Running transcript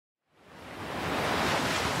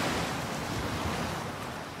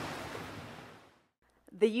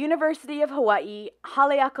The University of Hawaii,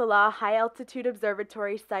 Haleakala High-Altitude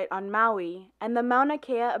Observatory site on Maui, and the Mauna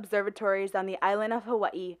Kea Observatories on the island of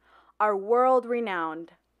Hawaii are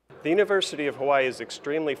world-renowned. The University of Hawaii is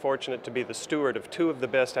extremely fortunate to be the steward of two of the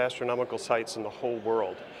best astronomical sites in the whole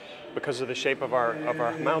world because of the shape of our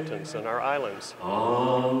mountains and our islands.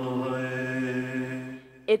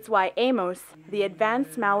 It's why AMOS, the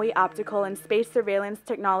Advanced Maui Optical and Space Surveillance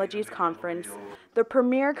Technologies Conference, the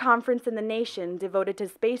premier conference in the nation devoted to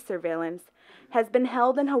space surveillance, has been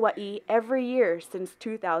held in Hawaii every year since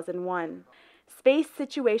 2001. Space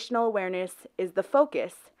situational awareness is the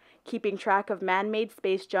focus, keeping track of man-made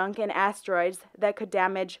space junk and asteroids that could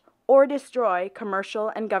damage or destroy commercial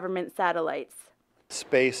and government satellites.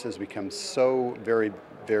 Space has become so very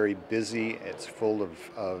busy. It's full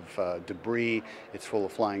of debris. It's full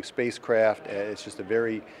of flying spacecraft. It's just a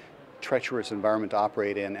very treacherous environment to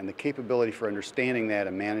operate in, and the capability for understanding that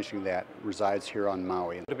and managing that resides here on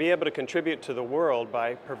Maui. To be able to contribute to the world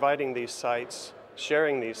by providing these sites,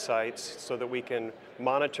 sharing these sites so that we can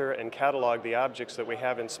monitor and catalog the objects that we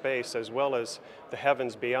have in space as well as the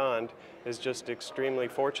heavens beyond is just extremely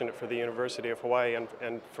fortunate for the University of Hawaii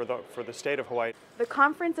and for the state of Hawaii. The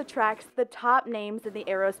conference attracts the top names in the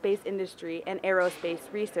aerospace industry and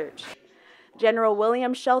aerospace research. General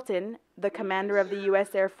William Shelton, the commander of the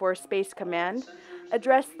U.S. Air Force Space Command,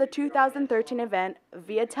 addressed the 2013 event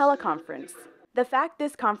via teleconference. The fact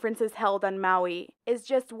this conference is held on Maui is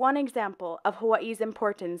just one example of Hawaii's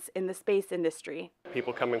importance in the space industry.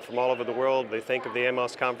 People coming from all over the world, they think of the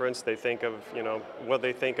AMOS conference, they think of, what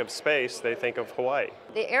they think of space, they think of Hawaii.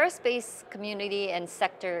 The aerospace community and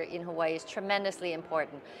sector in Hawaii is tremendously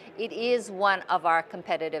important. It is one of our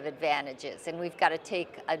competitive advantages, and we've got to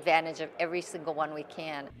take advantage of every single one we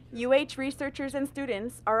can. UH researchers and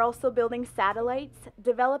students are also building satellites,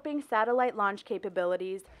 developing satellite launch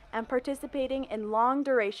capabilities, and participating in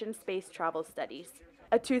long-duration space travel studies.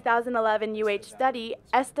 A 2011 UH study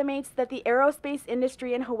estimates that the aerospace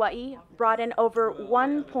industry in Hawaii brought in over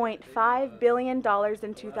 $1.5 billion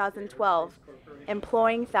in 2012,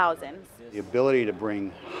 employing thousands. The ability to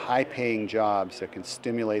bring high-paying jobs that can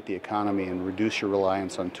stimulate the economy and reduce your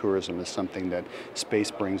reliance on tourism is something that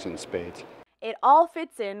space brings in spades. It all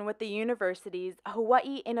fits in with the university's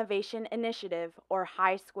Hawaii Innovation Initiative, or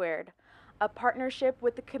HI Squared, a partnership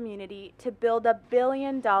with the community to build a $1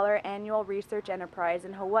 billion annual research enterprise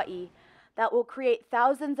in Hawaii that will create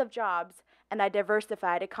thousands of jobs and a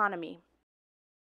diversified economy.